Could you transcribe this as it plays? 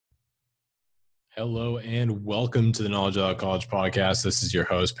Hello and welcome to the Knowledge Without College podcast. This is your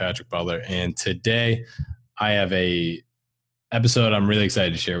host, Patrick Butler, and today I have a episode I'm really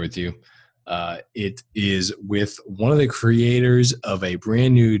excited to share with you. It is with one of the creators of a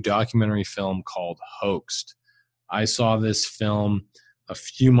brand new documentary film called Hoaxed. I saw this film a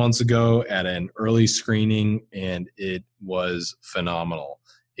few months ago at an early screening, and it was phenomenal.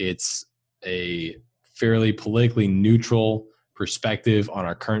 It's a fairly politically neutral perspective on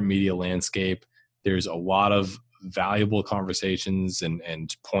our current media landscape. There's a lot of valuable conversations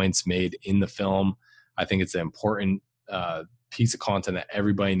and points made in the film. I think it's an important piece of content that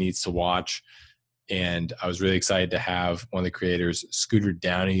everybody needs to watch. And I was really excited to have one of the creators, Scooter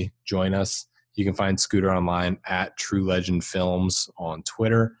Downey, join us. You can find Scooter online at True Legend Films on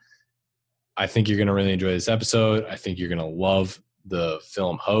Twitter. I think you're going to really enjoy this episode. I think you're going to love the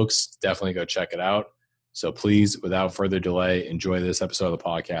film Hoax. Definitely go check it out. So please, without further delay, enjoy this episode of the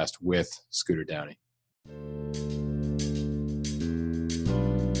podcast with Scooter Downey.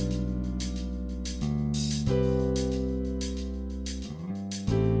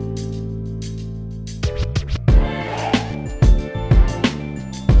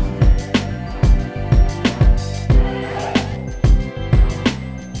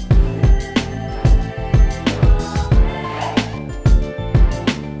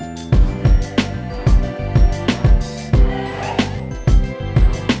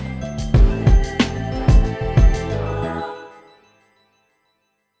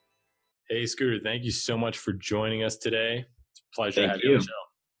 Hey, Scooter, thank you so much for joining us today. It's a pleasure to have you on the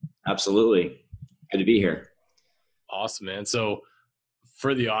show. Absolutely. Good to be here. Awesome, man. So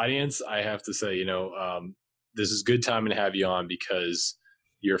for the audience, I have to say, this is good timing to have you on because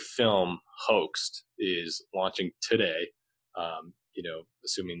your film Hoaxed is launching today,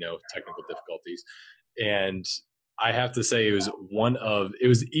 assuming no technical difficulties. And I have to say it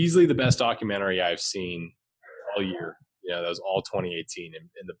was easily the best documentary I've seen all year. That was all 2018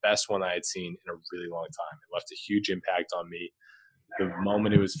 and the best one I had seen in a really long time. It left a huge impact on me. The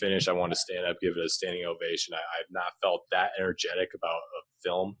moment it was finished, I wanted to stand up, give it a standing ovation. I've not felt that energetic about a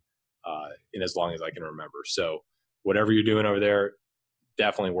film in as long as I can remember. So whatever you're doing over there,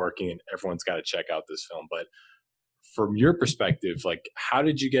 definitely working, and everyone's got to check out this film. But from your perspective, how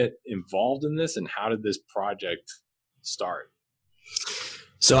did you get involved in this and how did this project start?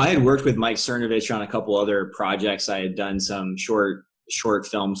 So I had worked with Mike Cernovich on a couple other projects. I had done some short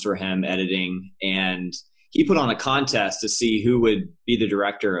films for him, editing, and he put on a contest to see who would be the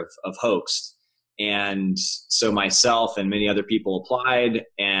director of Hoaxed. And so myself and many other people applied,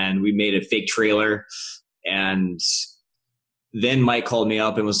 and we made a fake trailer. And then Mike called me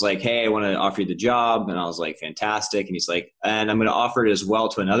up and was like, "Hey, I want to offer you the job." And I was like, "Fantastic." And he's like, "And I'm going to offer it as well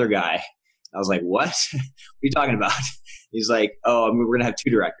to another guy." I was like, "What? What are you talking about?" He's like, "Oh, we're going to have two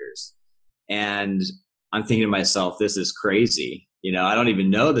directors." And I'm thinking to myself, this is crazy. I don't even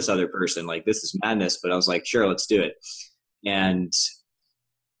know this other person. This is madness. But I was like, sure, let's do it. And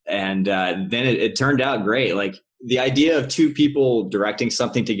then it turned out great. The idea of two people directing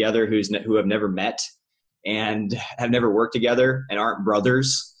something together who have never met and have never worked together and aren't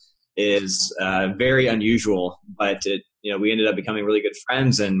brothers is very unusual. But we ended up becoming really good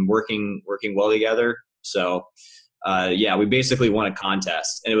friends and working well together. So we basically won a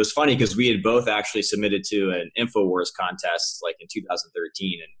contest. And it was funny because we had both actually submitted to an InfoWars contest in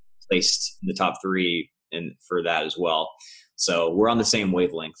 2013 and placed in the top 3 for that as well. So we're on the same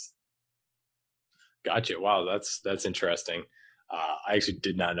wavelength. Gotcha. Wow, that's interesting. I actually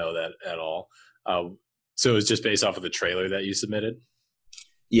did not know that at all. So it's just based off of the trailer that you submitted?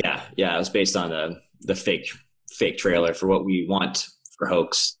 Yeah. It was based on the fake trailer for what we want for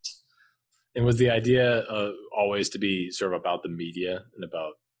Hoax. And was the idea always to be sort of about the media and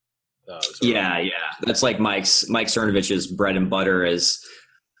about? Yeah. That's like Mike Cernovich's bread and butter is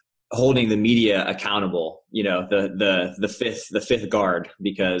holding the media accountable. The fifth guard,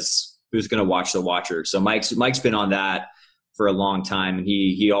 because who's going to watch the watcher? So Mike's been on that for a long time, and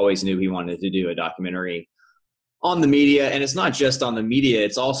he always knew he wanted to do a documentary on the media. And it's not just on the media;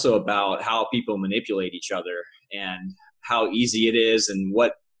 it's also about how people manipulate each other and how easy it is, and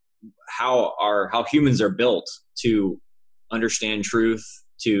how humans are built to understand truth,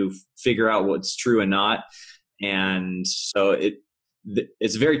 to figure out what's true and not. And so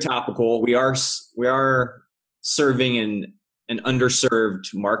it's very topical. We are serving an underserved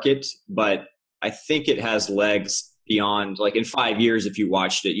market, but I think it has legs beyond, in 5 years, if you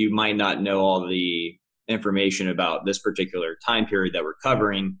watched it, you might not know all the information about this particular time period that we're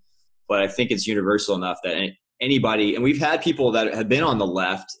covering, but I think it's universal enough that anybody, and we've had people that have been on the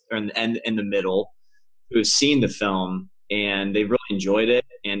left and in the middle who have seen the film and they really enjoyed it.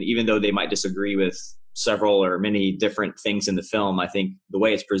 And even though they might disagree with several or many different things in the film, I think the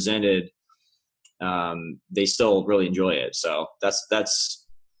way it's presented, they still really enjoy it. So that's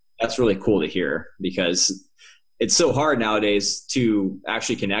really cool to hear, because it's so hard nowadays to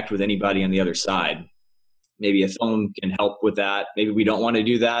actually connect with anybody on the other side. Maybe a film can help with that. Maybe we don't want to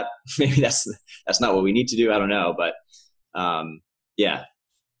do that. Maybe that's not what we need to do. I don't know. But yeah.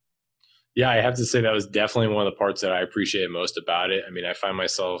 Yeah, I have to say that was definitely one of the parts that I appreciate most about it. I mean, I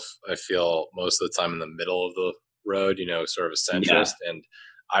feel most of the time in the middle of the road, sort of a centrist. Yeah. And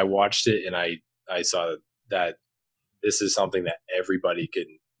I watched it and I saw that this is something that everybody can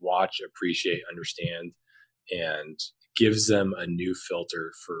watch, appreciate, understand, and gives them a new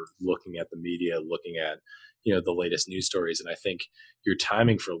filter for looking at the media, looking at the latest news stories. And I think your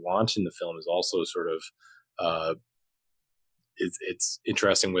timing for launching the film is also sort of it's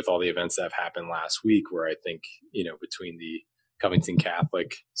interesting with all the events that have happened last week, where I think between the Covington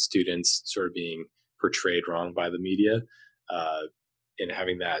Catholic students sort of being portrayed wrong by the media, and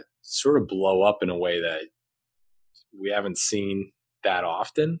having that sort of blow up in a way that we haven't seen that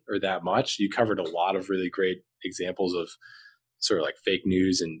often or that much. You covered a lot of really great examples of sort of like fake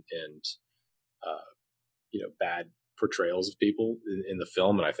news and bad portrayals of people in the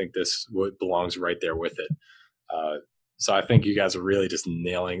film. And I think this belongs right there with it. So I think you guys are really just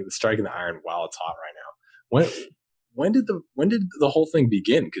striking the iron while it's hot right now. When did the whole thing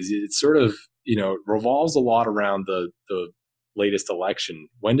begin? Because it sort of, revolves a lot around the latest election.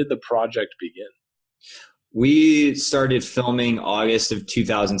 When did the project begin? We started filming August of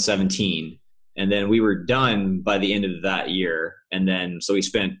 2017, and then we were done by the end of that year. And then, so we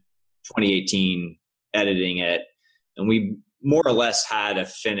spent 2018 editing it, and we more or less had a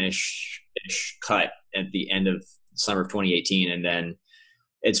finish-ish cut at the end of summer of 2018. And then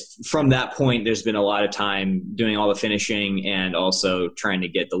it's from that point, there's been a lot of time doing all the finishing and also trying to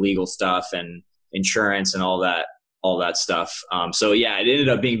get the legal stuff and insurance and all that stuff. So yeah, it ended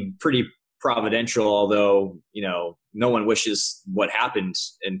up being pretty providential, although, no one wishes what happened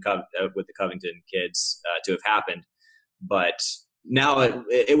with the Covington kids to have happened. But now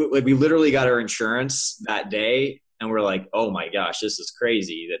we literally got our insurance that day, and we're like, oh my gosh, this is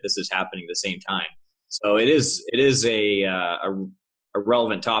crazy that this is happening at the same time. So it is a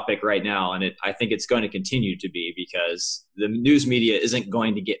relevant topic right now, and I think it's going to continue to be, because the news media isn't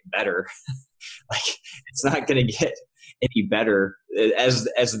going to get better. Like, it's not going to get any better as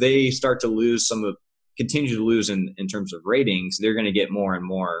they start to continue to lose in terms of ratings. They're going to get more and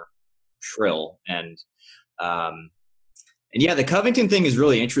more shrill. And yeah, the Covington thing is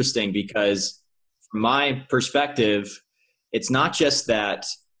really interesting, because from my perspective, it's not just that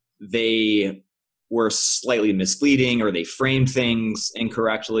they were slightly misleading or they framed things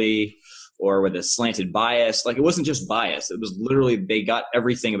incorrectly or with a slanted bias. Like, it wasn't just bias. It was literally, they got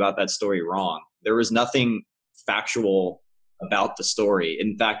everything about that story wrong. There was nothing factual about the story.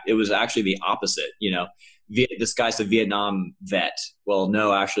 In fact, it was actually the opposite. This guy's a Vietnam vet. Well,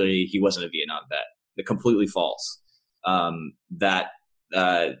 no, actually he wasn't a Vietnam vet. They're completely false. That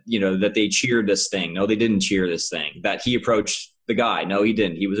they cheered this thing. No, they didn't cheer this thing. That he approached the guy. No, he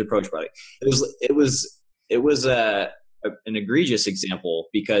didn't. He was approached by it was an egregious example,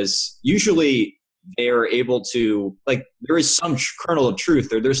 because usually they are able to, like, there is some kernel of truth,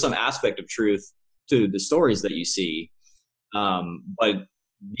 there's some aspect of truth to the stories that you see, but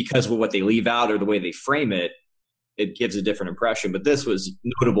because of what they leave out or the way they frame it, it gives a different impression. But this was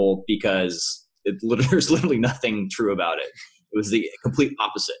notable because there's literally nothing true about it. It was the complete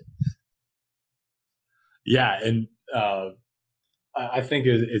opposite. Yeah, and I think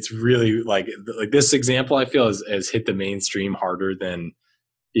it's really like this example, I feel, has hit the mainstream harder than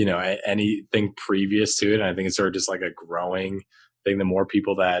anything previous to it. And I think it's sort of just like a growing thing. The more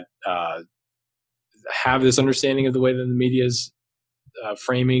people that have this understanding of the way that the media is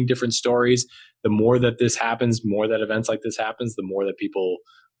framing different stories, the more that this happens, more that events like this happens, the more that people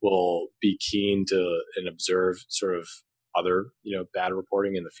will be keen to and observe sort of other bad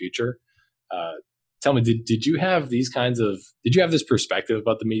reporting in the future. Tell me, did you have this perspective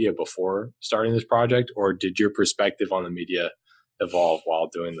about the media before starting this project, or did your perspective on the media evolve while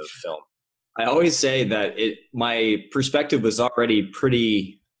doing the film? I always say that my perspective was already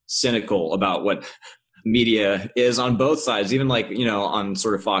pretty cynical about what media is on both sides, even on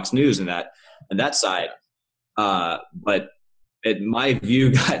sort of Fox News and that side. But my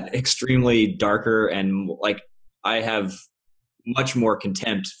view got extremely darker, and I have much more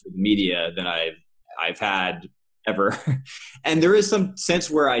contempt for the media than I've had ever. And there is some sense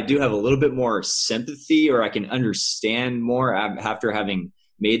where I do have a little bit more sympathy, or I can understand more after having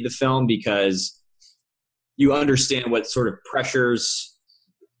made the film, because you understand what sort of pressures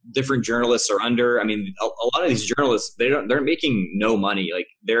different journalists are under. I mean, a lot of these journalists, they're making no money. Like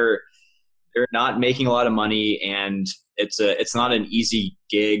they're not making a lot of money, and it's not an easy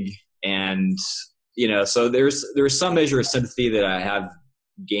gig. And, so there's some measure of sympathy that I have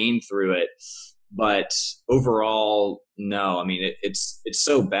gained through it, but overall, no. I mean, it's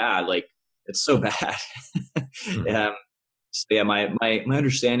so bad. Like it's so bad. So yeah, my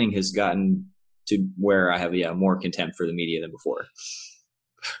understanding has gotten to where I have more contempt for the media than before.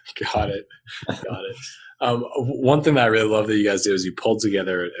 Got it. One thing that I really love that you guys do is you pulled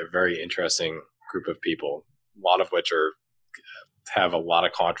together a very interesting group of people, a lot of which have a lot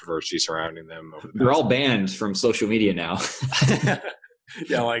of controversy surrounding them. They're all banned from social media now.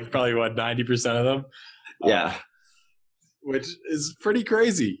 Yeah, like probably 90% of them. Yeah, which is pretty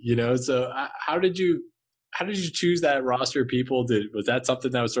crazy, So how did you choose that roster of people? Was that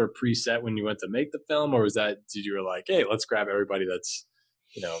something that was sort of preset when you went to make the film, or did you were like, hey, let's grab everybody that's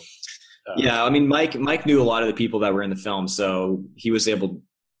yeah, I mean, Mike knew a lot of the people that were in the film, so he was able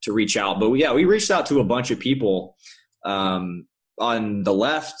to reach out. But yeah, we reached out to a bunch of people on the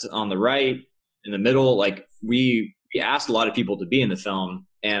left, on the right, in the middle. Like we asked a lot of people to be in the film,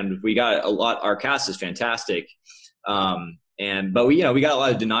 and we got a lot. Our cast is fantastic, but we got a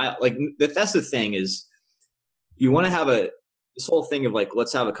lot of denial. Like that's the thing is, you want to have this whole thing of like,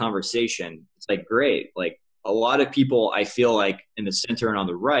 let's have a conversation. It's like great, like. A lot of people, I feel like, in the center and on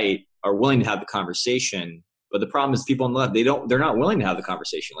the right are willing to have the conversation, but the problem is people on the left, they're not willing to have the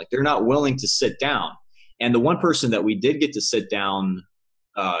conversation. Like they're not willing to sit down. And the one person that we did get to sit down,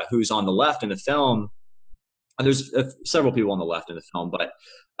 who's on the left in the film, and there's several people on the left in the film, but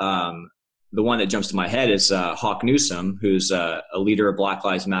the one that jumps to my head is Hawk Newsom, who's a leader of Black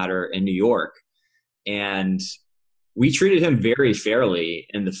Lives Matter in New York. And we treated him very fairly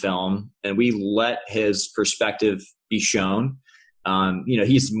in the film, and we let his perspective be shown.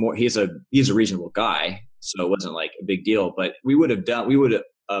 He's a reasonable guy, so it wasn't like a big deal. But we would have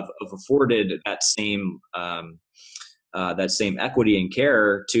afforded that same equity and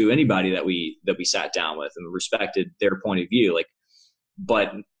care to anybody that we sat down with and respected their point of view.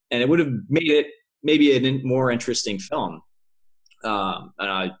 And it would have made it maybe a more interesting film. And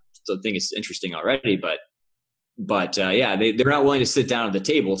I still think it's interesting already, but yeah, they're not willing to sit down at the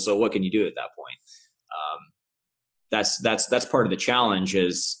table. So what can you do at that point? That's part of the challenge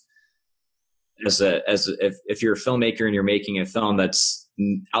is if you're a filmmaker and you're making a film that's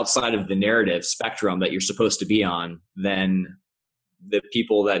outside of the narrative spectrum that you're supposed to be on, then the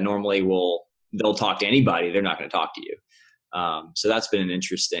people that normally they'll talk to anybody, they're not going to talk to you. So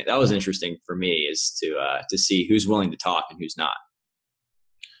that was interesting for me, is to see who's willing to talk and who's not.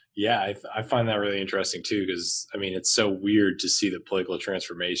 Yeah, I find that really interesting too, because I mean, it's so weird to see the political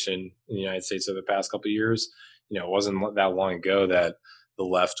transformation in the United States over the past couple of years. It wasn't that long ago that the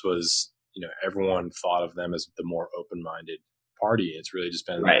left was, everyone thought of them as the more open-minded party. It's really just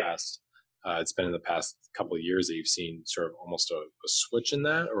been in the past couple of years that you've seen sort of almost a switch in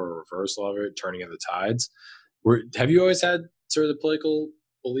that, or a reversal of it, turning of the tides. Have you always had sort of the political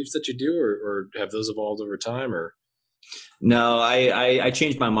beliefs that you do, or have those evolved over time, or? No, I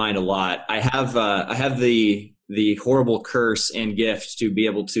changed my mind a lot. I have the horrible curse and gift to be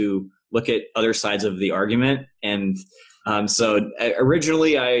able to look at other sides of the argument. And so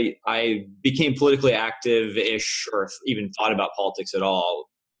originally I became politically active-ish, or even thought about politics at all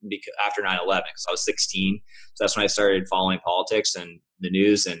after 9/11, because I was 16. So that's when I started following politics and the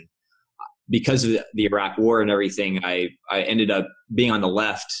news. And because of the Iraq War and everything, I ended up being on the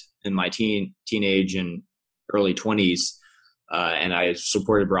left in my teenage and early 20s. And I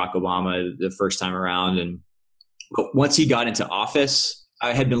supported Barack Obama the first time around. But once he got into office,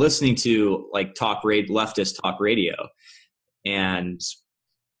 I had been listening to like leftist talk radio. And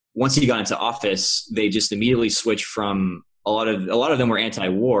once he got into office, they just immediately switched from a lot of them were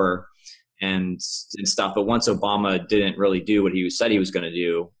anti-war and stuff. But once Obama didn't really do what he said he was going to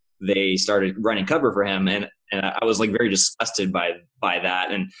do, they started running cover for him. And I was like very disgusted by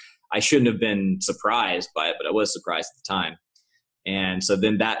that. And I shouldn't have been surprised by it, but I was surprised at the time. And so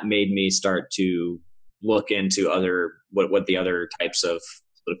then that made me start to look into what the other types of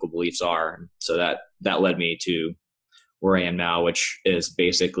political beliefs are. And so that led me to where I am now, which is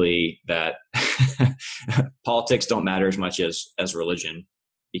basically that politics don't matter as much as religion,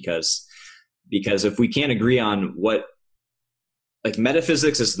 because if we can't agree on what, like,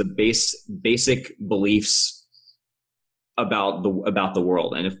 metaphysics is the basic beliefs about the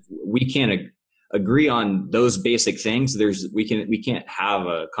world, and if we can't agree on those basic things, we can't have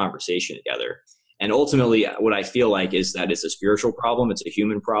a conversation together. And ultimately, what I feel like is that it's a spiritual problem. It's a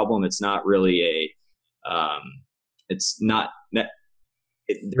human problem. It's not really It's not that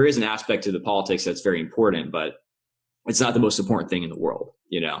there is an aspect to the politics that's very important, but it's not the most important thing in the world,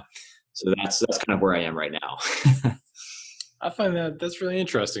 So that's kind of where I am right now. I find that's really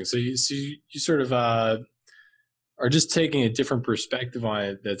interesting. So you sort of are just taking a different perspective on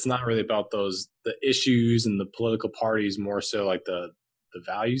it. That's not really about the issues and the political parties, more so like the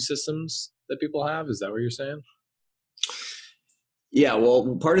value systems that people have. Is that what you're saying? Yeah.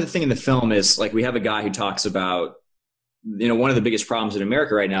 Well, part of the thing in the film is like, we have a guy who talks about, one of the biggest problems in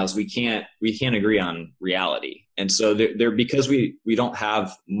America right now is we can't agree on reality. And so because we don't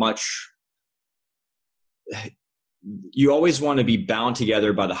have much, you always want to be bound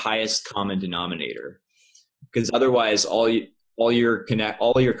together by the highest common denominator, because otherwise all your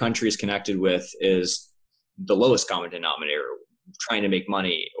country is connected with is the lowest common denominator, trying to make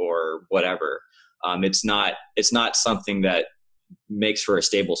money or whatever. It's not something that makes for a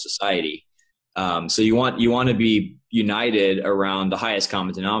stable society. So you want to be united around the highest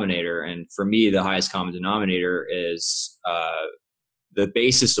common denominator. And for me, the highest common denominator is the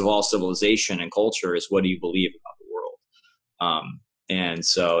basis of all civilization and culture is, what do you believe about the world? And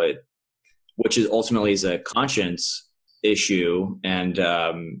so which is ultimately is a conscience issue. And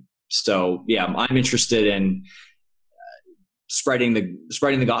so, yeah, I'm interested in spreading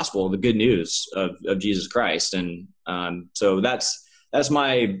the gospel, the good news of Jesus Christ. And so that's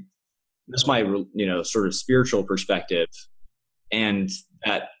my sort of spiritual perspective. And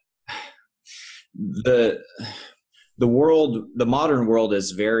that the modern world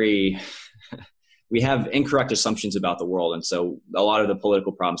is we have incorrect assumptions about the world. And so a lot of the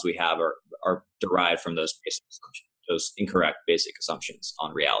political problems we have are derived from those basic assumptions, those incorrect basic assumptions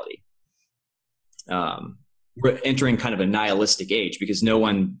on reality. We're entering kind of a nihilistic age because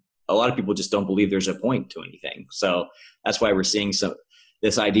a lot of people just don't believe there's a point to anything. So that's why we're seeing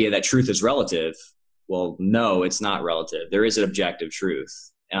this idea that truth is relative. Well, no, it's not relative. There is an objective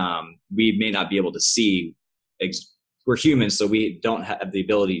truth. We may not be able to see, we're humans, so we don't have the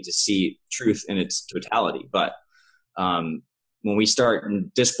ability to see truth in its totality. But when we start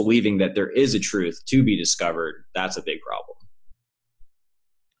disbelieving that there is a truth to be discovered, that's a big problem.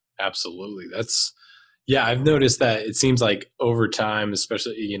 Absolutely. I've noticed that it seems like over time,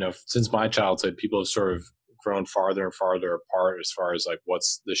 especially, since my childhood, people have sort of grown farther and farther apart as far as like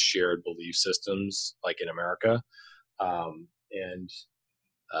what's the shared belief systems like in America.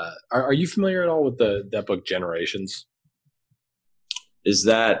 Are you familiar at all with that book Generations? Is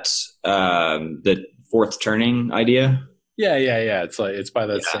that the Fourth Turning idea? Yeah. It's by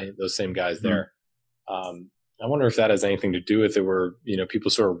those same guys there. I wonder if that has anything to do with it, where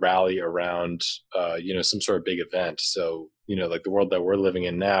people sort of rally around some sort of big event. So like the world that we're living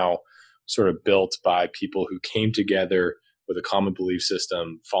in now, sort of built by people who came together with a common belief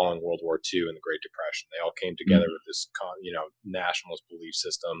system following World War II and the Great Depression. They all came together with this nationalist belief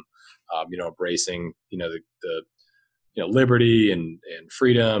system, embracing the liberty and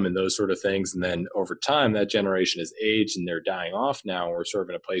freedom and those sort of things. And then over time, that generation has aged and they're dying off now. We're sort of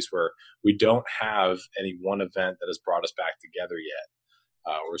in a place where we don't have any one event that has brought us back together yet.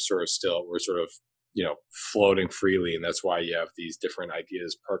 We're sort of floating freely. And that's why you have these different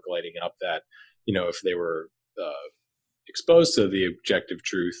ideas percolating up that, if they were exposed to the objective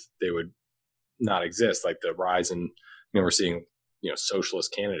truth, they would not exist. Like the rise in, we're seeing,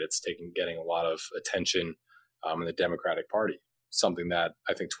 socialist candidates getting a lot of attention in the Democratic Party, something that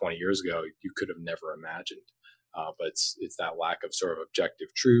I think 20 years ago you could have never imagined. But it's that lack of sort of objective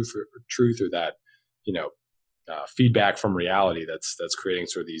truth or that feedback from reality that's creating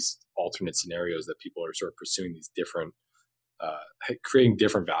sort of these alternate scenarios that people are sort of pursuing these different, creating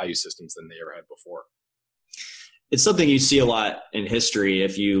different value systems than they ever had before. It's something you see a lot in history.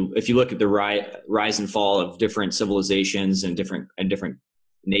 If you look at the rise and fall of different civilizations and different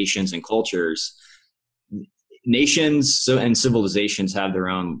nations and cultures. Nations and civilizations have their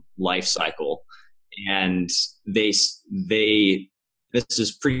own life cycle, and this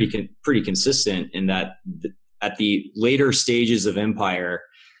is pretty consistent in that at the later stages of empire,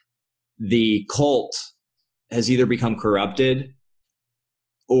 the cult has either become corrupted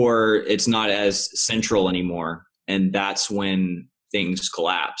or it's not as central anymore, and that's when things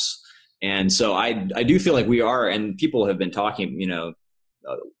collapse. And so I do feel like we are, and people have been talking,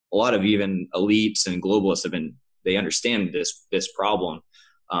 a lot of even elites and globalists they understand this problem.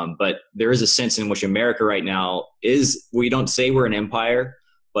 But there is a sense in which America right now we don't say we're an empire,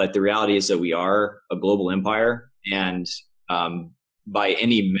 but the reality is that we are a global empire. And by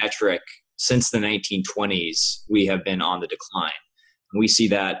any metric, since the 1920s, we have been on the decline. We see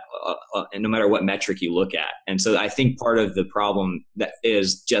that no matter what metric you look at. And so I think part of the problem that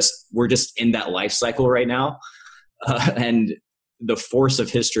is just, we're just in that life cycle right now. And the force of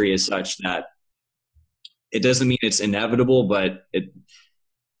history is such that it doesn't mean it's inevitable, but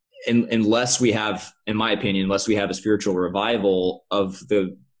unless we have, in my opinion, unless we have a spiritual revival of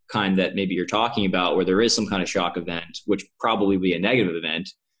the kind that maybe you're talking about, where there is some kind of shock event, which probably be a negative event,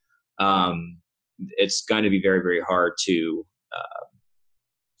 it's going to be very, very hard to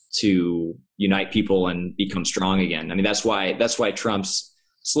unite people and become strong again. I mean, that's why Trump's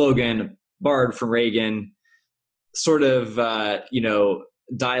slogan, borrowed from Reagan, sort of,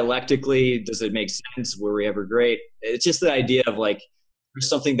 dialectically, does it make sense? Were we ever great? It's just the idea of like, there's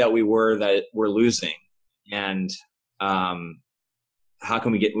something that we were that we're losing. And how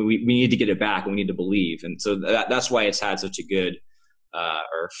can we get, we need to get it back, and we need to believe. And so that's why it's had such a good,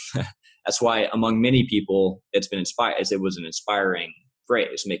 that's why among many people, it's been inspired, as it was an inspiring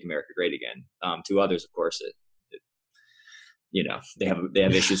phrase, make America great again. To others, of course, they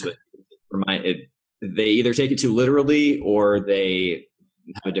have issues with it. They either take it too literally, or they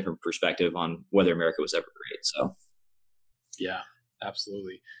have a different perspective on whether America was ever great. So, yeah,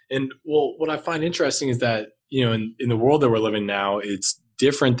 absolutely. And well, what I find interesting is that, in the world that we're living now, it's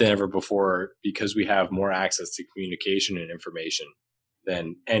different than ever before because we have more access to communication and information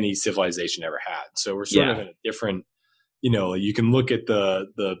than any civilization ever had. So we're sort of in a different, you can look at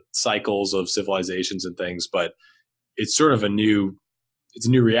the cycles of civilizations and things, but it's sort of a new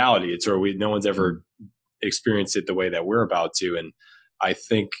reality. It's sort of, no one's ever experienced it the way that we're about to. And I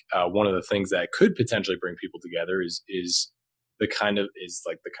think one of the things that could potentially bring people together is the kind of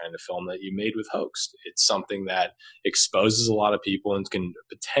film that you made with Hoaxed. It's something that exposes a lot of people and can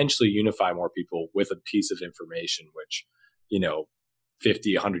potentially unify more people with a piece of information, which,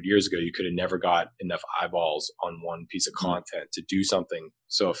 50, 100 years ago, you could have never got enough eyeballs on one piece of content to do something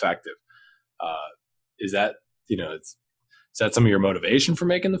so effective. Is that some of your motivation for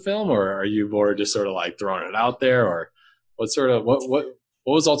making the film, or are you more just sort of like throwing it out there, or what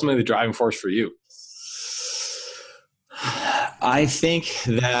was ultimately the driving force for you? I think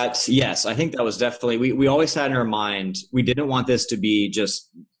that, yes, I think that was definitely, we always had in our mind, we didn't want this to be just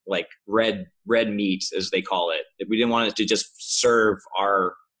like red meat, as they call it. We didn't want it to just serve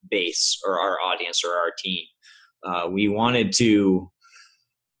our base or our audience or our team. We wanted to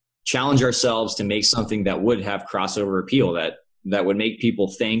challenge ourselves to make something that would have crossover appeal, that would make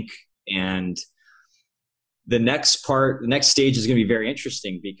people think. And the next stage is going to be very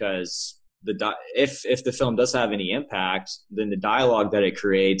interesting, because if the film does have any impact, then the dialogue that it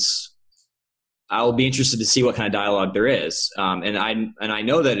creates, I'll be interested to see what kind of dialogue there is. And I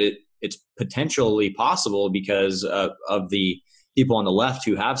know that it's potentially possible because of the people on the left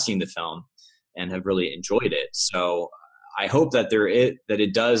who have seen the film and have really enjoyed it. So I hope that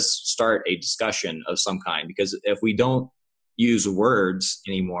it does start a discussion of some kind, because if we don't use words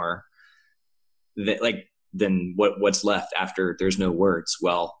anymore, then what's left after there's no words?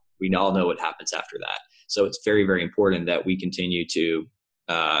 Well, we all know what happens after that. So it's very, very important that we continue to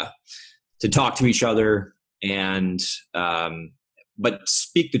talk to each other and, but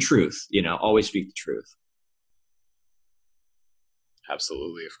speak the truth, always speak the truth.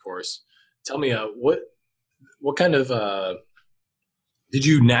 Absolutely. Of course. Tell me, what kind of, did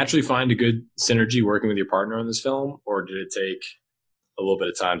you naturally find a good synergy working with your partner on this film, or did it take a little bit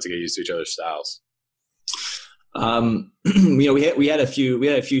of time to get used to each other's styles? We had a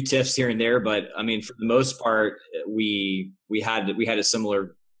few tiffs here and there, but I mean, for the most part, we had a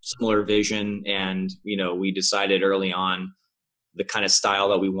similar vision, and, we decided early on the kind of style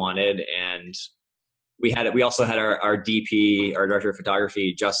that we wanted. And we also had our DP, our director of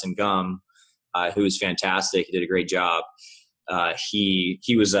photography, Justin Gum, who was fantastic. He did a great job. He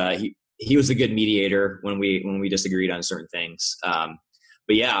was a good mediator when we disagreed on certain things.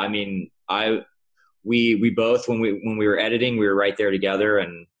 But yeah, I mean, we both, when we were editing, we were right there together.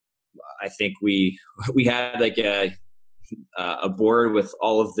 And I think we had like a board with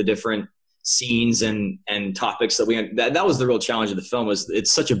all of the different scenes and topics that we had. That was the real challenge of the film, was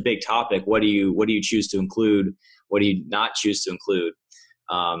it's such a big topic. What do you choose to include? What do you not choose to include?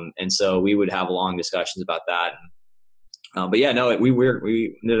 And so we would have long discussions about that. But yeah, no, we worked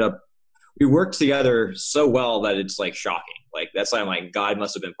together so well that it's like shocking. Like, that's why I'm like, God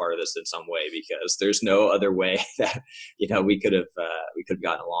must have been part of this in some way, because there's no other way that, we could have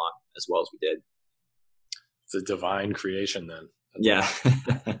gotten along as well as we did. It's a divine creation then. Yeah.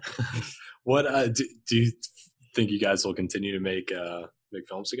 What, do you think you guys will continue to make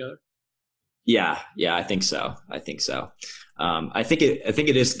films together? Yeah, I think so. I think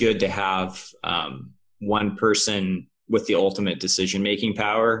it is good to have one person with the ultimate decision making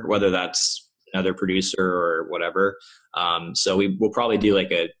power, whether that's another producer or whatever. So we will probably do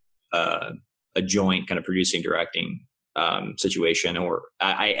like a joint kind of producing directing situation, or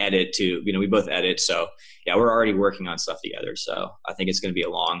I edit too. We both edit, so yeah, we're already working on stuff together. So I think it's going to be a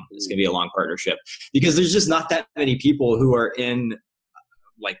long partnership, because there's just not that many people who are in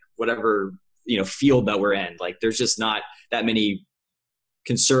like whatever field that we're in. Like there's just not that many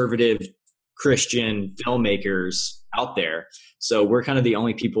conservative Christian filmmakers out there. So we're kind of the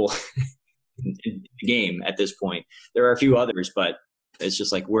only people in the game at this point. There are a few others, but it's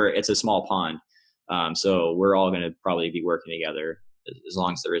just like it's a small pond. So we're all going to probably be working together as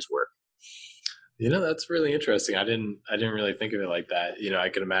long as there is work. That's really interesting. I didn't really think of it like that. I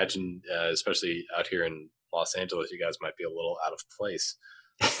could imagine, especially out here in Los Angeles, you guys might be a little out of place.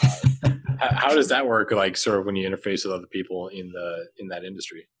 How does that work? Like sort of when you interface with other people in that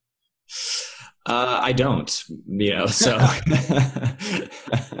industry? I don't, so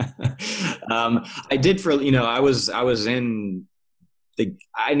I did for, I was in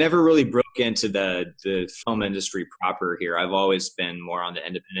I never really broke into the film industry proper here. I've always been more on the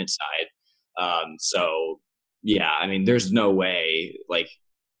independent side. So yeah, I mean, there's no way like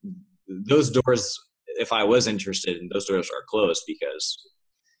those doors, if I was interested in those doors are closed, because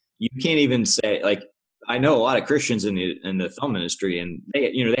you can't even say like, I know a lot of Christians in the film industry, and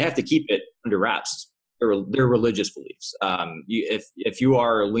they have to keep it under wraps. Their religious beliefs. If you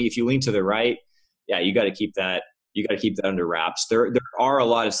lean to the right, yeah, you got to keep that. You got to keep that under wraps. There are a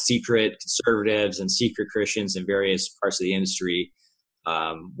lot of secret conservatives and secret Christians in various parts of the industry,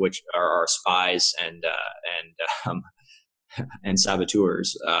 which are spies and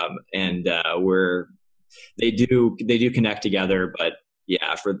saboteurs. They do connect together, but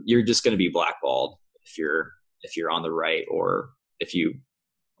yeah, you're just going to be blackballed if you're on the right, or if you're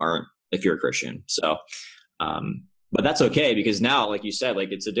a Christian. So, but that's okay, because now, like you said,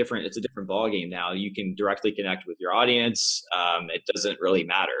 like it's a different ballgame now. You can directly connect with your audience. It doesn't really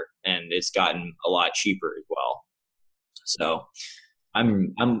matter, and it's gotten a lot cheaper as well. So,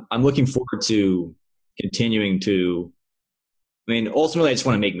 I'm looking forward to continuing to. I mean, ultimately, I just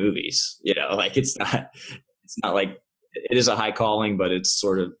want to make movies. Like it's not like it is a high calling, but it's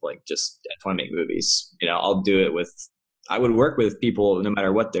sort of like just I just want to make movies. I'll do it I would work with people no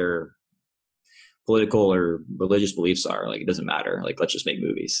matter what their political or religious beliefs are. Like it doesn't matter. Like let's just make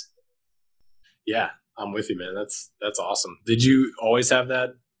movies. Yeah, I'm with you, man. That's awesome. Did you always have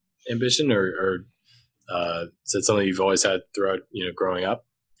that ambition, or is it something you've always had throughout growing up?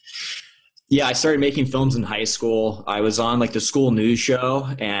 Yeah, I started making films in high school. I was on like the school news show,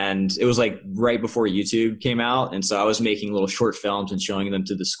 and it was like right before YouTube came out. And so I was making little short films and showing them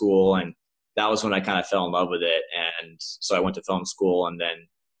to the school. And that was when I kind of fell in love with it. And so I went to film school, and then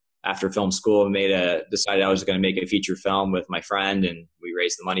after film school, decided I was going to make a feature film with my friend, and we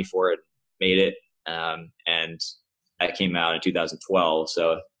raised the money for it, made it. And that came out in 2012.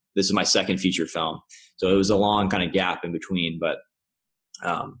 So this is my second feature film. So it was a long kind of gap in between, but,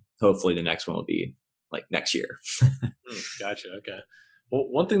 hopefully the next one will be like next year. Gotcha. Okay. Well,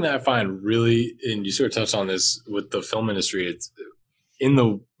 one thing that I find really, and you sort of touched on this with the film industry, it's in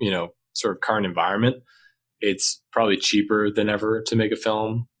the, sort of current environment, it's probably cheaper than ever to make a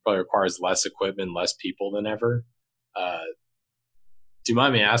film, probably requires less equipment, less people than ever. Do you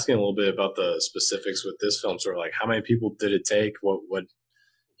mind me asking a little bit about the specifics with this film? Sort of like how many people did it take? What,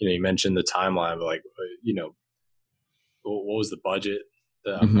 you mentioned the timeline, but like, what was the budget?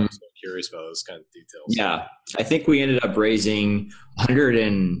 I'm so curious about those kind of details. Yeah, I think we ended up raising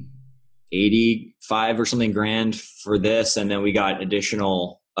 185 or something grand for this, and then we got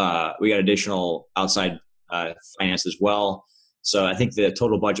additional outside finance as well. So I think the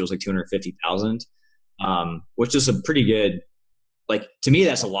total budget was like 250,000, which is a pretty good. Like to me,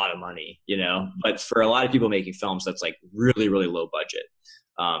 that's a lot of money, But for a lot of people making films, that's like really, really low budget.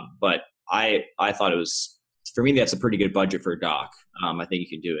 But I thought it was. For me, that's a pretty good budget for a doc. I think you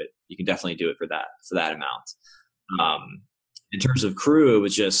can do it. You can definitely do it for that amount. In terms of crew, it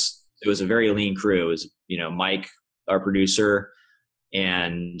was a very lean crew. It was, Mike, our producer,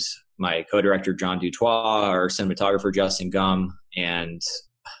 and my co-director, John Dutois, our cinematographer, Justin Gum, and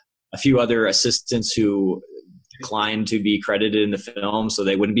a few other assistants who declined to be credited in the film, so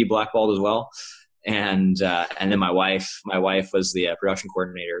they wouldn't be blackballed as well. And then my wife was the production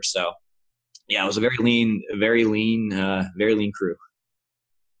coordinator. So yeah, it was a very lean crew.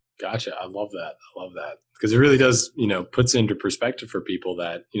 Gotcha. I love that because it really does, puts into perspective for people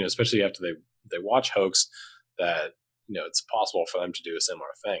that, especially after they watch Hoax, that, it's possible for them to do a similar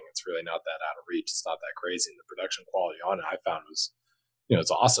thing. It's really not that out of reach. It's not that crazy. And the production quality on it, I found was, it's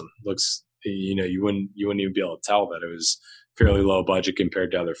awesome. Looks you wouldn't even be able to tell that it was fairly low budget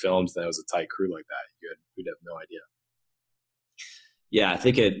compared to other films. That was a tight crew like that. You'd have no idea. Yeah, I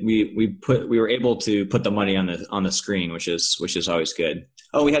think we were able to put the money on the screen, which is always good.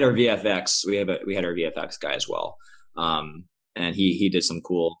 Oh, we had our VFX. We had our VFX guy as well, and he did some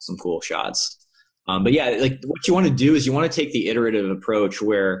cool shots. But yeah, like what you want to do is you want to take the iterative approach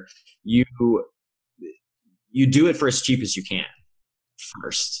where you do it for as cheap as you can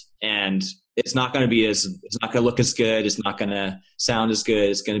first, and it's not going to look as good. It's not going to sound as good.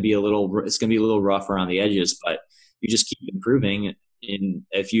 It's going to be a little rough around the edges, but you just keep improving. And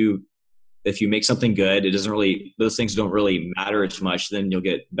if you make something good, those things don't really matter as much. Then you'll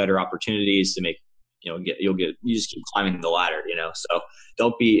get better opportunities to make, you just keep climbing the ladder, So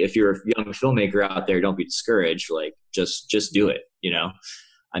if you're a young filmmaker out there, don't be discouraged. Like just do it,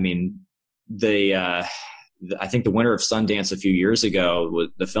 I mean, I think the winner of Sundance a few years ago,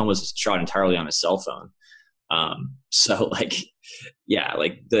 the film was shot entirely on a cell phone. So like, yeah,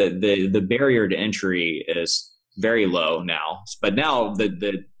 like the barrier to entry is very low now, but now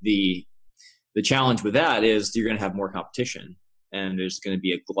the challenge with that is you're going to have more competition and there's going to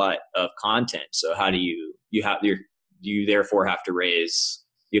be a glut of content. So how do you therefore have to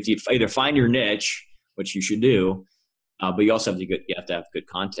either find your niche, which you should do, but you also you have to have good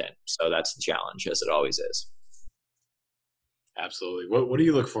content. So that's the challenge, as it always is. Absolutely. What do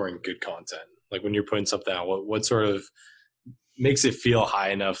you look for in good content? Like when you're putting something out, what sort of makes it feel high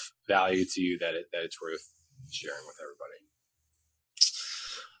enough value to you that it's worth sharing with everybody?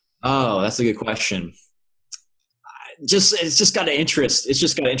 Oh, that's a good question. It's just got to interest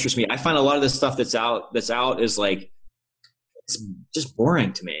me. I find a lot of the stuff that's out is like, it's just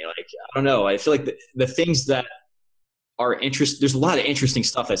boring to me. Like, I don't know. I feel like the things that are there's a lot of interesting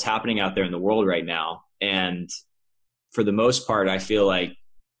stuff that's happening out there in the world right now. And for the most part, I feel like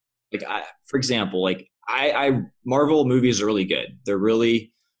for example, like Marvel movies are really good. They're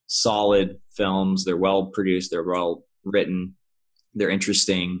really solid films. They're well produced. They're well written. They're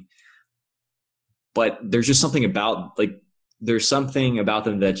interesting. But there's just something about there's something about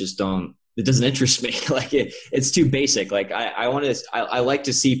them that just it doesn't interest me. Like it's too basic. Like I like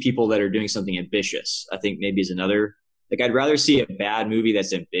to see people that are doing something ambitious. I think maybe is another, I'd rather see a bad movie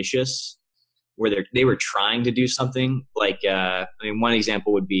that's ambitious where they were trying to do something one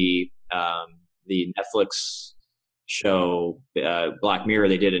example would be the Netflix show Black Mirror.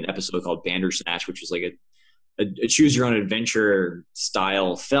 They did an episode called Bandersnatch, which is like a choose your own adventure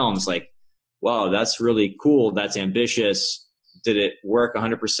style film. It's like, wow, that's really cool. That's ambitious. Did it work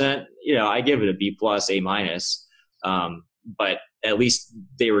 100%? I give it a B+, A-. But at least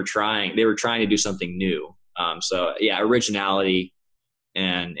they were trying to do something new. So yeah, originality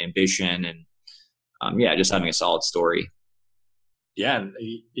and ambition and just having a solid story. Yeah. And,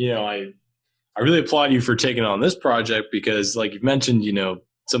 I really applaud you for taking on this project because like you mentioned,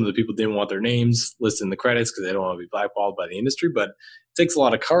 some of the people didn't want their names listed in the credits because they don't want to be blackballed by the industry, but it takes a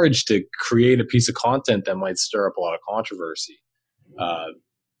lot of courage to create a piece of content that might stir up a lot of controversy.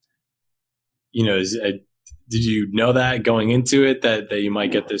 Did you know that going into it that you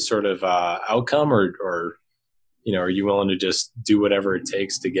might get this sort of outcome or are you willing to just do whatever it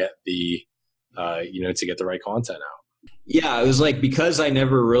takes to get the right content out? Yeah, it was like, because I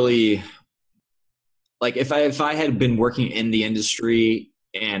never really, like if I had been working in the industry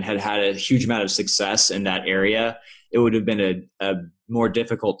and had a huge amount of success in that area, it would have been a more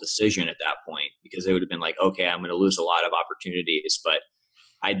difficult decision at that point, because it would have been like, okay, I'm going to lose a lot of opportunities, but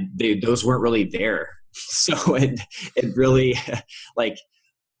those weren't really there. So it really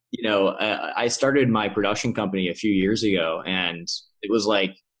I started my production company a few years ago, and it was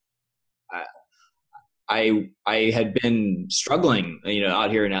like, I had been struggling,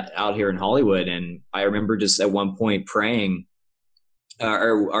 out here in Hollywood. And I remember just at one point praying,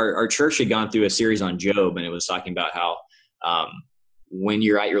 our church had gone through a series on Job, and it was talking about how, when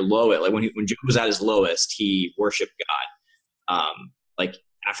you're at your lowest, like when Job was at his lowest, he worshiped God.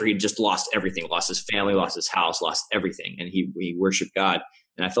 After he just lost everything, lost his family, lost his house, lost everything. And he worshiped God.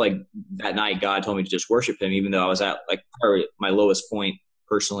 And I feel like that night God told me to just worship him, even though I was at my lowest point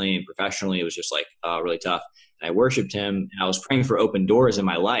personally and professionally. It was just really tough. And I worshiped him, and I was praying for open doors in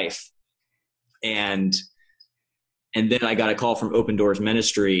my life. And then I got a call from Open Doors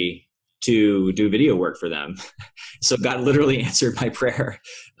Ministry to do video work for them. So God literally answered my prayer.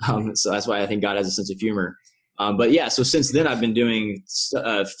 So that's why I think God has a sense of humor. But yeah, so since then I've been doing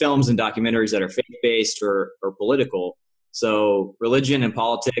films and documentaries that are faith-based or political. So religion and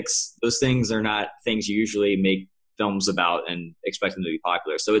politics, those things are not things you usually make films about and expect them to be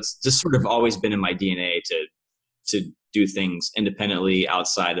popular. So it's just sort of always been in my DNA to do things independently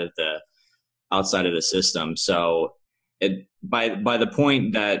outside of outside of the system. So by the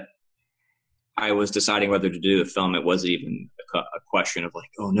point that I was deciding whether to do the film, it wasn't even a question of like,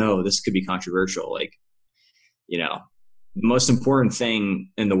 oh no, this could be controversial. Like, the most important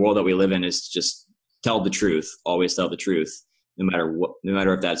thing in the world that we live in is to just tell the truth, always tell the truth, no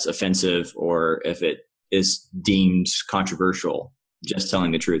matter if that's offensive or if it is deemed controversial. Just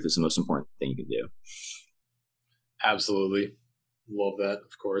telling the truth is the most important thing you can do. Absolutely. Love that,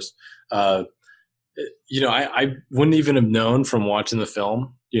 of course. I wouldn't even have known from watching the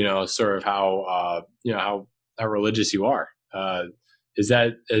film, sort of how religious you are.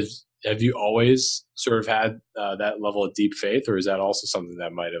 Have you always sort of had that level of deep faith, or is that also something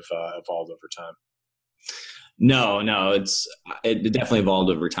that might have evolved over time? No, it definitely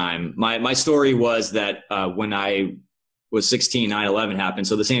evolved over time. My story was that when I was 16, 9/11 happened.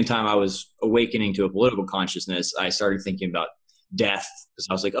 So at the same time I was awakening to a political consciousness, I started thinking about death, because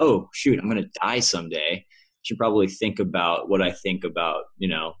I was like, oh shoot, I'm going to die someday. I should probably think about what I think about,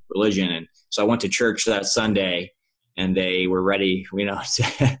 religion. And so I went to church that Sunday, and they were ready,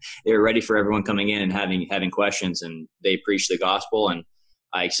 they were ready for everyone coming in and having questions, and they preached the gospel, and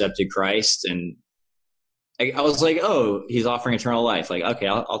I accepted Christ, and I was like, oh, he's offering eternal life. Like, okay,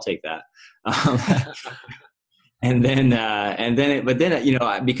 I'll take that.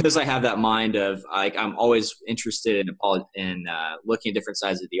 Because I have that mind of like, I'm always interested in looking at different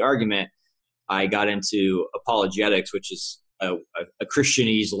sides of the argument. I got into apologetics, which is a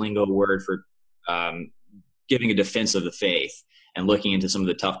Christianese lingo word for giving a defense of the faith and looking into some of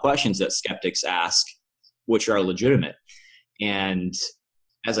the tough questions that skeptics ask, which are legitimate. And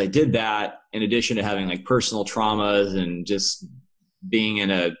as I did that, in addition to having like personal traumas and just being in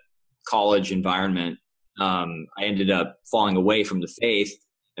a college environment, I ended up falling away from the faith.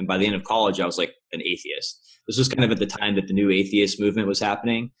 And by the end of college, I was like an atheist. This was kind of at the time that the new atheist movement was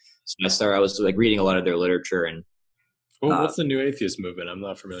happening. So I was like reading a lot of their literature. And what's the new atheist movement? I'm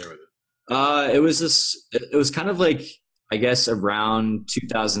not familiar with it. It was kind of like, I guess around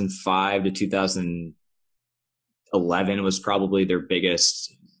 2005 to 2011 was probably their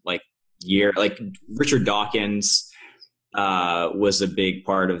biggest like year. Like Richard Dawkins was a big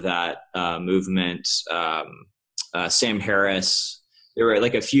part of that movement. Sam Harris. There were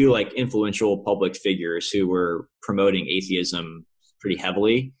like a few like influential public figures who were promoting atheism pretty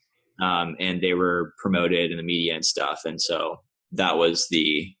heavily, and they were promoted in the media and stuff. And so that was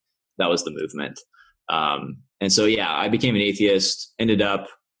the movement. And so yeah, I became an atheist. Ended up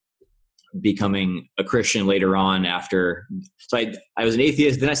becoming a Christian later on. So I was an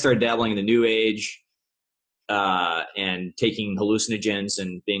atheist. Then I started dabbling in the New Age. And taking hallucinogens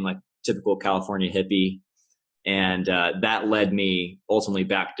and being like typical California hippie. And that led me ultimately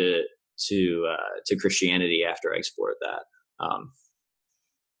back to Christianity after I explored that.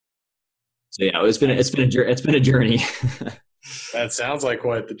 So yeah, it's been a journey. That sounds like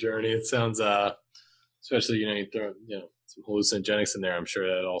quite the journey. It sounds, especially, you throw, some hallucinogenics in there. I'm sure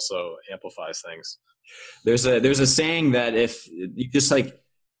that also amplifies things. There's a saying that if you just like,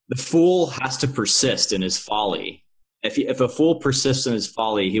 the fool has to persist in his folly. If a fool persists in his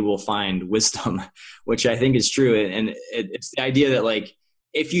folly, he will find wisdom, which I think is true. And it's the idea that like,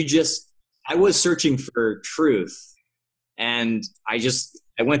 I was searching for truth, and I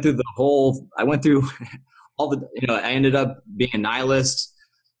went through all the, I ended up being a nihilist,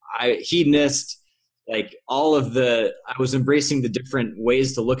 hedonist, like I was embracing the different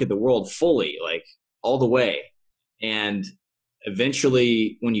ways to look at the world fully, like all the way. And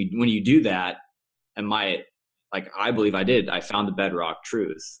eventually when you do that, and I believe I did, I found the bedrock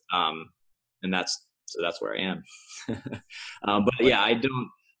truth. And that's where I am. But yeah, I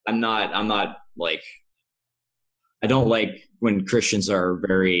don't like when Christians are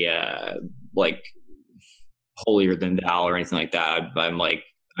very, like holier than thou or anything like that. I'm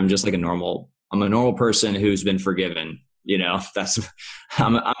just like I'm a normal person who's been forgiven.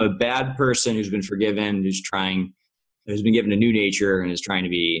 I'm a bad person who's been forgiven, who's been given a new nature and is trying to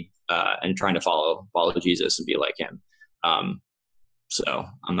be, and trying to follow Jesus and be like him. So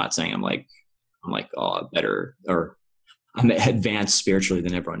I'm not saying I'm better, or I'm advanced spiritually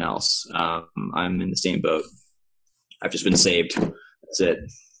than everyone else. I'm in the same boat. I've just been saved. That's it.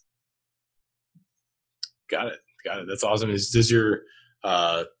 Got it. That's awesome. Does your,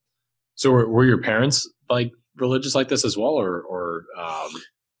 so were your parents like religious like this as well, or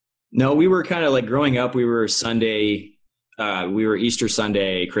No, we were kind of like growing up, we were Easter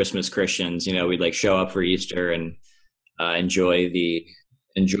Sunday, Christmas Christians. We'd like show up for Easter and enjoy the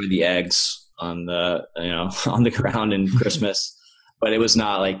eggs on the on the ground in Christmas. But it was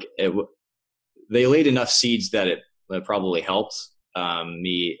not like they laid enough seeds that it probably helped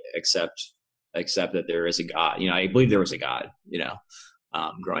me accept accept that there is a God. I believe there was a God,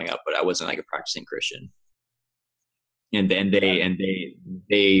 growing up, but I wasn't like a practicing Christian. And then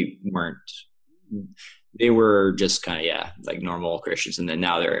they weren't, they were just kind of, like normal Christians. And then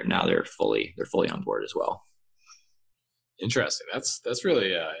now they're fully on board as well. Interesting. That's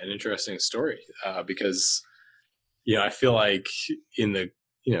really an interesting story because, I feel like in the,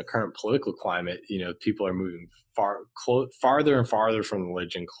 current political climate, people are moving farther and farther from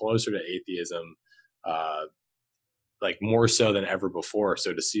religion, closer to atheism, like more so than ever before.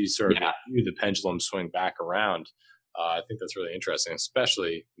 So to see sort of the pendulum swing back around, I think that's really interesting,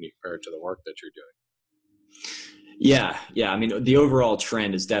 especially when you compare it to the work that you're doing. Yeah. I mean, the overall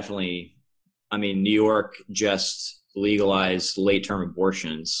trend is definitely, New York just legalized late-term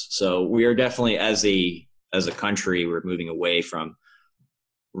abortions. So we are definitely, as a country, we're moving away from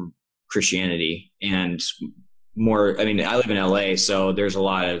Christianity and more. I live in LA, so there's a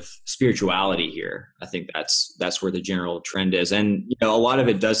lot of spirituality here. I think that's where the general trend is. And, a lot of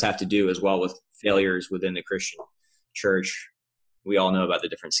it does have to do as well with failures within the Christian church. We all know about the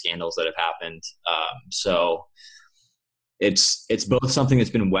different scandals that have happened. So it's both something that's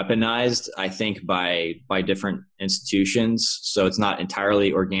been weaponized, I think, by different institutions. So it's not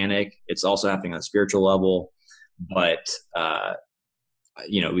entirely organic. It's also happening on a spiritual level, but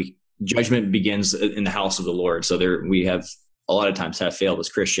judgment begins in the house of the Lord. So we have a lot of times have failed as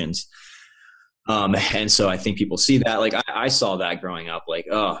Christians. And so I think people see that. Like I saw that growing up, like,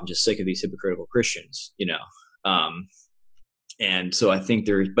 oh, I'm just sick of these hypocritical Christians, and so I think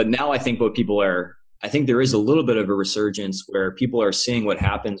but now I think I think there is a little bit of a resurgence where people are seeing what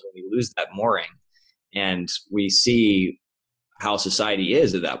happens when we lose that mooring, and we see how society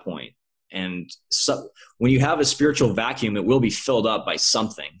is at that point. And so when you have a spiritual vacuum, it will be filled up by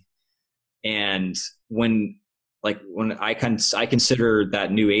something. And when I consider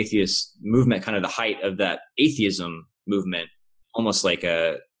that new atheist movement kind of the height of that atheism movement, almost like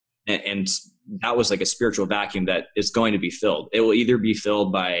and that was like a spiritual vacuum that is going to be filled. It will either be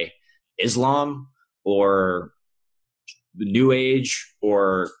filled by Islam or the New Age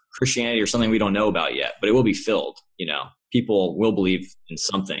or Christianity or something we don't know about yet, but it will be filled. People will believe in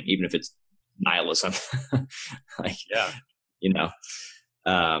something, even if it's nihilism.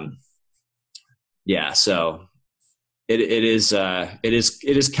 So it is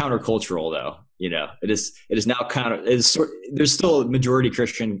countercultural though. It is now there's still a majority of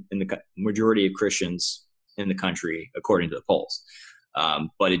Christians in the country, according to the polls.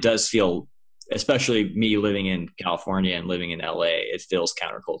 But it does feel, especially me living in California and living in LA, it feels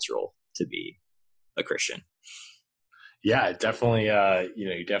countercultural to be a Christian. Yeah, it definitely,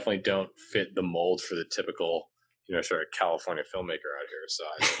 you definitely don't fit the mold for the typical, sort of California filmmaker out here. So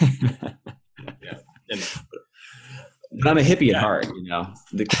but I'm a hippie at heart,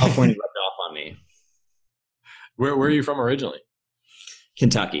 the California rubbed off on me. Where are you from originally?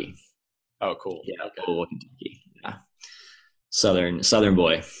 Kentucky. Oh, cool. Yeah. Okay. Cool. Kentucky. Yeah. Southern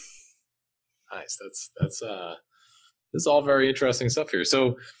boy. Nice. That's all very interesting stuff here.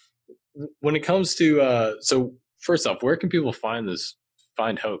 So when it comes to, so first off, where can people find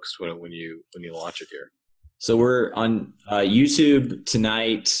Hoax when you launch it here? So we're on YouTube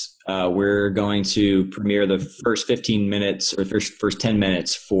tonight. We're going to premiere the first 15 minutes or first 10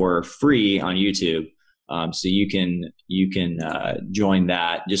 minutes for free on YouTube. So you can join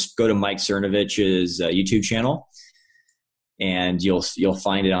that. Just go to Mike Cernovich's YouTube channel, and you'll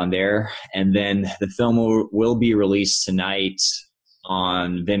find it on there. And then the film will be released tonight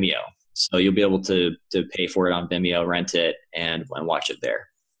on Vimeo. So you'll be able to pay for it on Vimeo, rent it, and watch it there.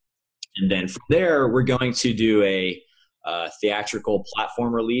 And then from there, we're going to do a theatrical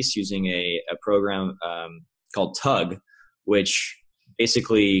platform release using a program called Tug, which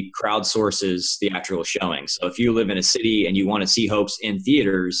basically crowdsources theatrical showings. So if you live in a city and you want to see Hoax in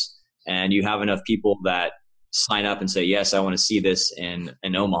theaters, and you have enough people that sign up and say, yes, I want to see this in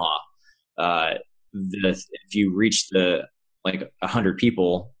Omaha, if you reach 100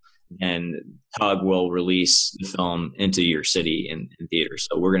 people, then Tug will release the film into your city in theaters.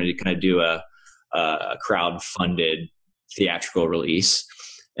 So we're going to kind of do a crowd-funded theatrical release,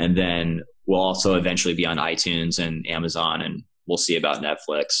 and then we'll also eventually be on iTunes and Amazon, and we'll see about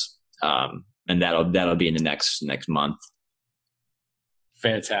Netflix. And that'll be in the next month.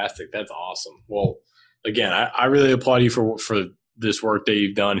 Fantastic. That's awesome. Well, again, I really applaud you for this work that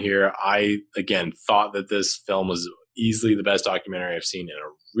you've done here. I, again, thought that this film was easily the best documentary I've seen in a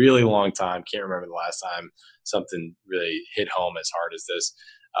really long time. Can't remember the last time something really hit home as hard as this.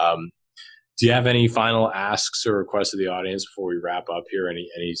 Do you have any final asks or requests of the audience before we wrap up here?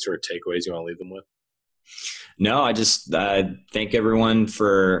 Any sort of takeaways you want to leave them with? No, I just thank everyone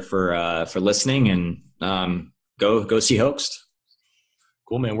for listening, and go see Hoaxed.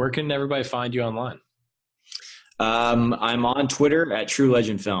 Cool, man. Where can everybody find you online? I'm on Twitter at True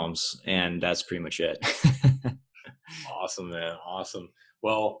Legend Films, and that's pretty much it. Awesome, man. Awesome.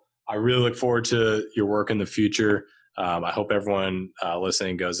 Well, I really look forward to your work in the future. I hope everyone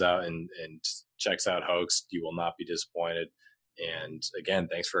listening goes out and checks out Hoaxed. You will not be disappointed. And again,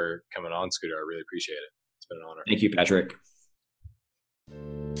 thanks for coming on, Scooter. I really appreciate it. It's been an honor. Thank you, Patrick.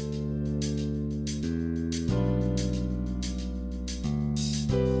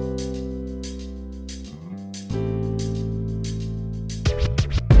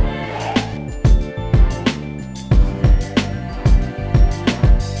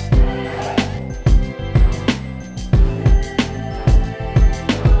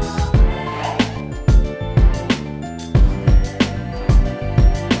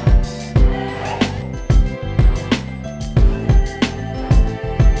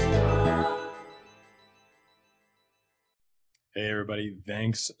 Hey, everybody.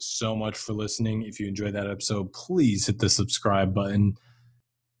 Thanks so much for listening. If you enjoyed that episode, please hit the subscribe button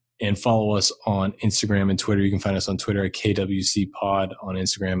and follow us on Instagram and Twitter. You can find us on Twitter at KWC Pod, on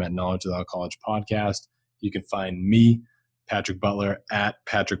Instagram at Knowledge Without College Podcast. You can find me, Patrick Butler, at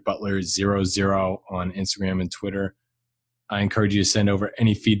Patrick Butler00 on Instagram and Twitter. I encourage you to send over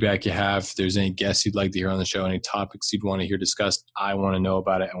any feedback you have. If there's any guests you'd like to hear on the show, any topics you'd want to hear discussed, I want to know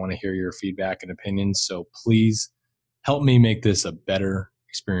about it. I want to hear your feedback and opinions. So please help me make this a better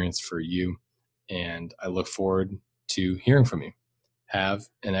experience for you. And I look forward to hearing from you. Have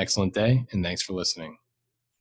an excellent day, and thanks for listening.